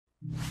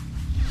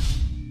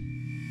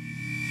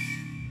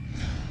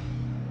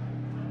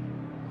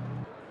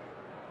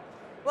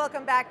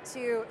Welcome back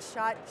to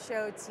SHOT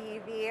Show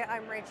TV.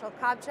 I'm Rachel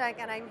Kopchak,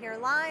 and I'm here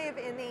live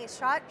in the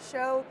SHOT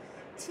Show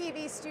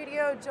TV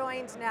studio,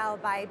 joined now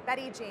by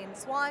Bettyjane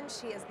Swann.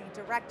 She is the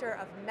Director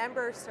of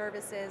Member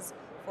Services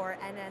for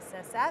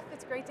NSSF.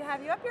 It's great to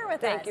have you up here with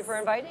us. Thank you for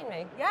inviting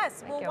me.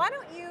 Yes. Thank you. Why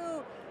don't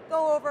you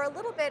go over a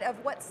little bit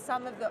of what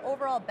some of the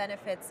overall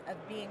benefits of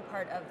being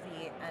part of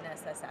the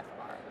NSSF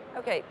are?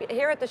 Okay,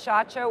 here at the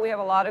SHOT Show, we have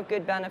a lot of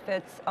good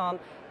benefits.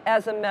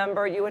 As a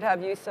member, you would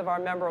have use of our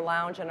member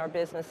lounge and our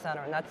business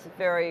center, and that's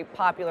very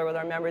popular with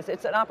our members.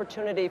 It's an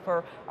opportunity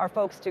for our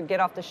folks to get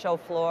off the show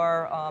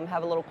floor,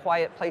 have a little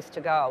quiet place to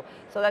go.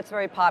 So that's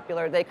very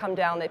popular. They come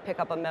down, they pick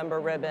up a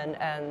member ribbon,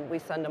 and we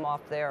send them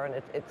off there, and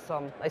it's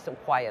nice and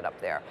quiet up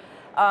there.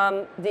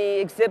 The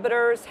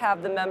exhibitors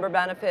have the member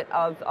benefit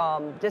of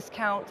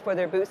discounts for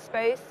their booth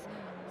space.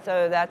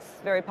 So that's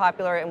very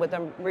popular, and with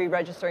them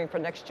re-registering for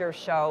next year's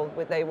show,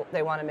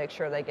 they want to make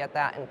sure they get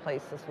that in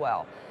place as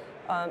well.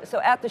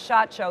 So at the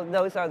SHOT Show,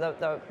 those are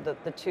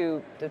the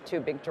two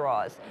big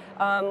draws.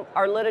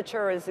 Our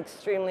literature is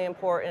extremely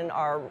important.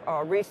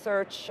 Our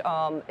research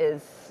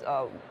is,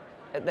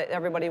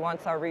 everybody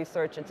wants our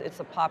research.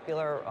 It's a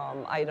popular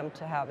item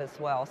to have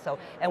as well. So,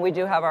 and we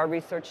do have our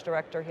research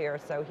director here,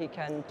 so he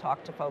can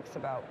talk to folks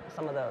about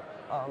some of the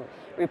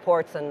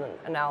reports and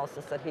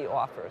analysis that he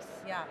offers.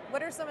 Yeah.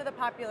 What are some of the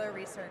popular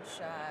research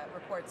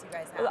reports you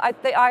guys have?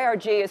 The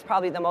IRG is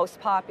probably the most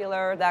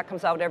popular. That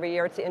comes out every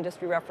year. It's the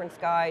industry reference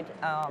guide,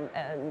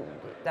 and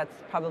that's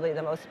probably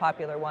the most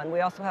popular one.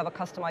 We also have a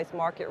customized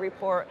market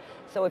report.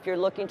 So if you're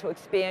looking to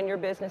expand your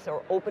business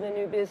or open a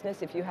new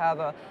business, if you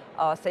have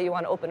say you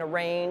want to open a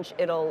range,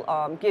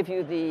 it'll give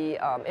you the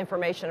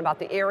information about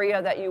the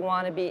area that you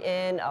want to be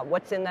in,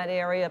 what's in that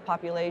area,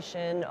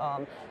 population,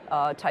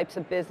 types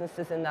of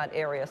businesses in that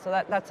area.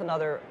 So that's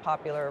another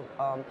popular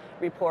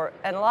report.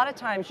 And a lot of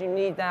times you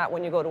need that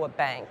when you go to a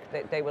bank.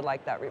 They would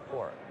like that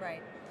report.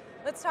 Right.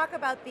 Let's talk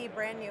about the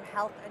brand new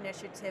health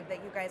initiative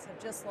that you guys have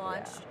just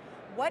launched. Yeah.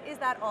 What is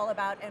that all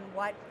about, and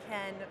what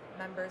can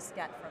members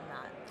get from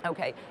that?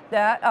 Okay,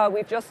 that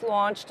we've just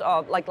launched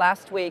like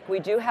last week. We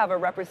do have a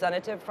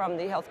representative from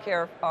the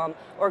healthcare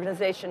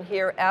organization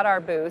here at our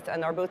booth,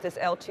 and our booth is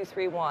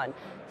L231.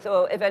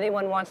 So if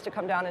anyone wants to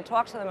come down and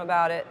talk to them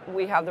about it,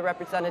 we have the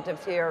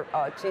representatives here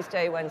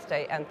Tuesday,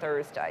 Wednesday, and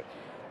Thursday.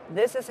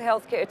 This is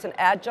healthcare. It's an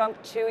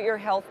adjunct to your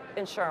health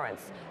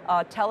insurance.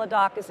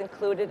 Teledoc is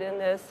included in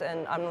this,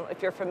 and I don't know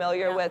if you're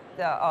familiar with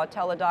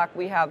Teledoc.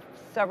 We have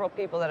several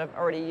people that have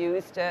already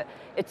used it.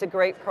 It's a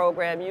great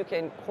program. You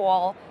can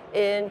call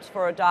in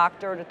for a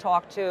doctor to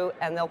talk to,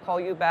 and they'll call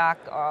you back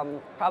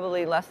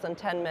probably less than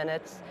 10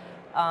 minutes.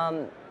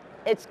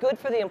 It's good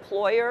for the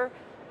employer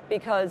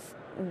because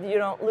you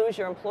don't lose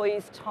your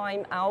employees'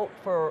 time out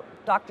for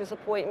doctor's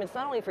appointments,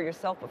 not only for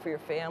yourself, but for your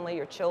family,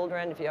 your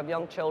children. If you have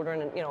young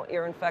children and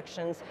ear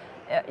infections,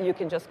 you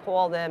can just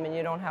call them and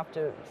you don't have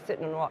to sit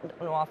in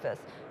an office.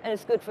 And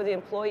it's good for the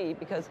employee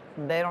because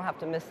they don't have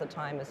to miss the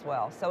time as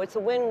well. So it's a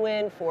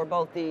win-win for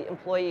both the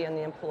employee and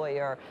the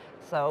employer.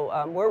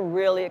 So we're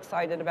really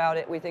excited about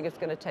it. We think it's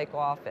going to take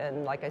off.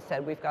 And like I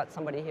said, we've got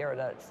somebody here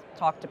to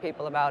talk to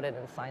people about it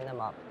and sign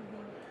them up.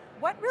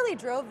 Mm-hmm. What really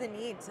drove the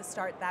need to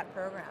start that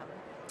program?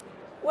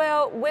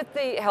 Well, with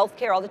the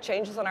healthcare, all the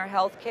changes in our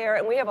healthcare,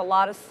 and we have a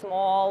lot of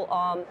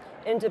small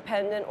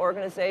independent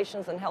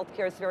organizations, and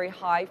healthcare is very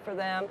high for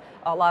them,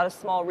 a lot of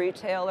small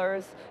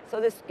retailers,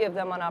 so this gives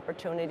them an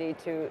opportunity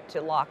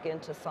to lock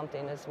into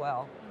something as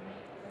well.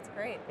 That's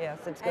great. Yes,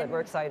 it's good.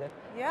 We're excited.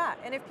 Yeah,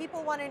 and if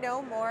people want to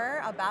know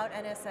more about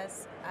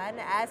NSSF,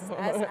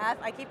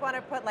 I keep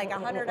wanting to put like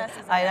 100 S's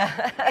in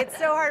there. It's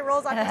so hard, it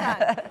rolls off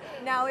the tongue.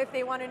 Now, if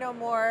they want to know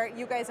more,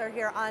 you guys are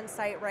here on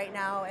site right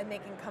now, and they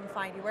can come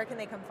find you. Where can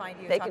they come find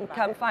you? They can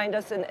come find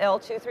us in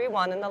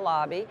L231 in the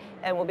lobby,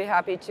 and we'll be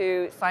happy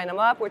to sign them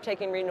up. We're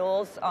taking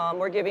renewals.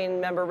 We're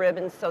giving member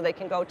ribbons so they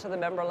can go to the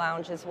member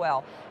lounge as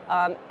well.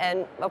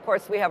 And of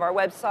course, we have our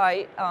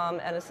website,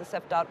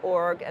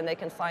 nssf.org, and they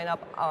can sign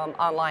up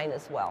online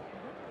as well.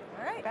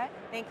 All right. Okay.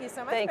 Thank you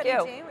so much, Thank you.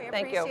 Bettyjane. We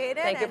appreciate it.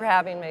 Thank you for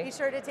having me. Be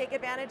sure to take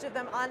advantage of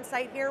them on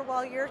site here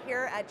while you're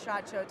here at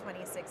SHOT Show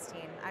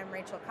 2016. I'm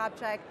Rachel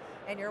Kopchak,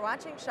 and you're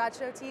watching SHOT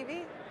Show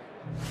TV.